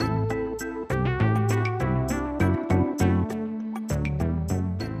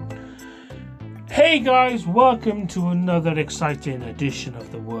Hey guys, welcome to another exciting edition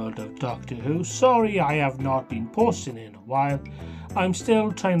of the world of Doctor Who. Sorry I have not been posting in a while. I'm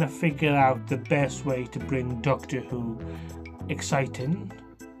still trying to figure out the best way to bring Doctor Who exciting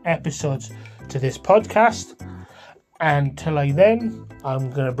episodes to this podcast. Until then,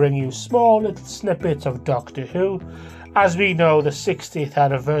 I'm going to bring you small little snippets of Doctor Who. As we know, the 60th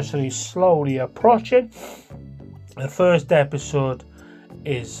anniversary is slowly approaching. The first episode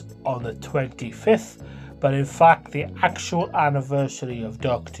is on the 25th, but in fact the actual anniversary of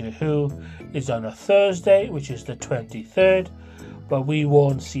Doctor Who is on a Thursday, which is the 23rd, but we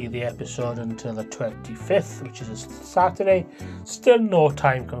won't see the episode until the 25th, which is a Saturday. Still no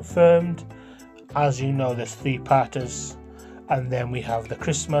time confirmed. As you know, there's 3 parters, and then we have the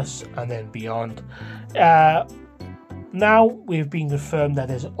Christmas and then beyond. Now we've been confirmed that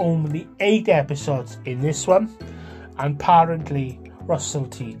there's only 8 episodes in this one, and apparently Russell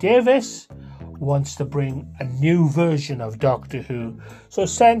T Davies wants to bring a new version of Doctor Who. So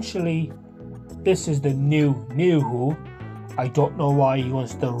essentially, this is the new Who. I don't know why he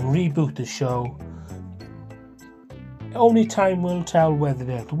wants to reboot the show. Only time will tell whether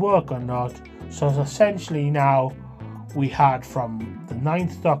it'll work or not. So essentially now we had from the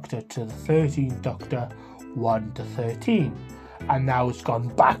 9th Doctor to the 13th Doctor 1 to 13. And now it's gone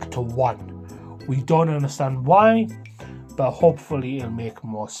back to 1. We don't understand why, but hopefully it'll make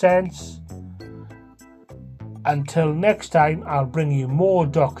more sense. Until next time, I'll bring you more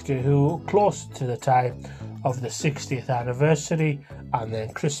Doctor Who closer to the time of the 60th anniversary and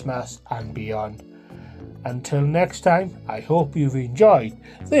then Christmas and beyond. Until next time, I hope you've enjoyed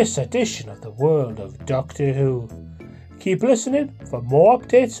this edition of the world of Doctor Who. Keep listening for more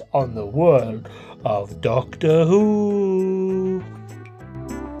updates on the world of Doctor Who.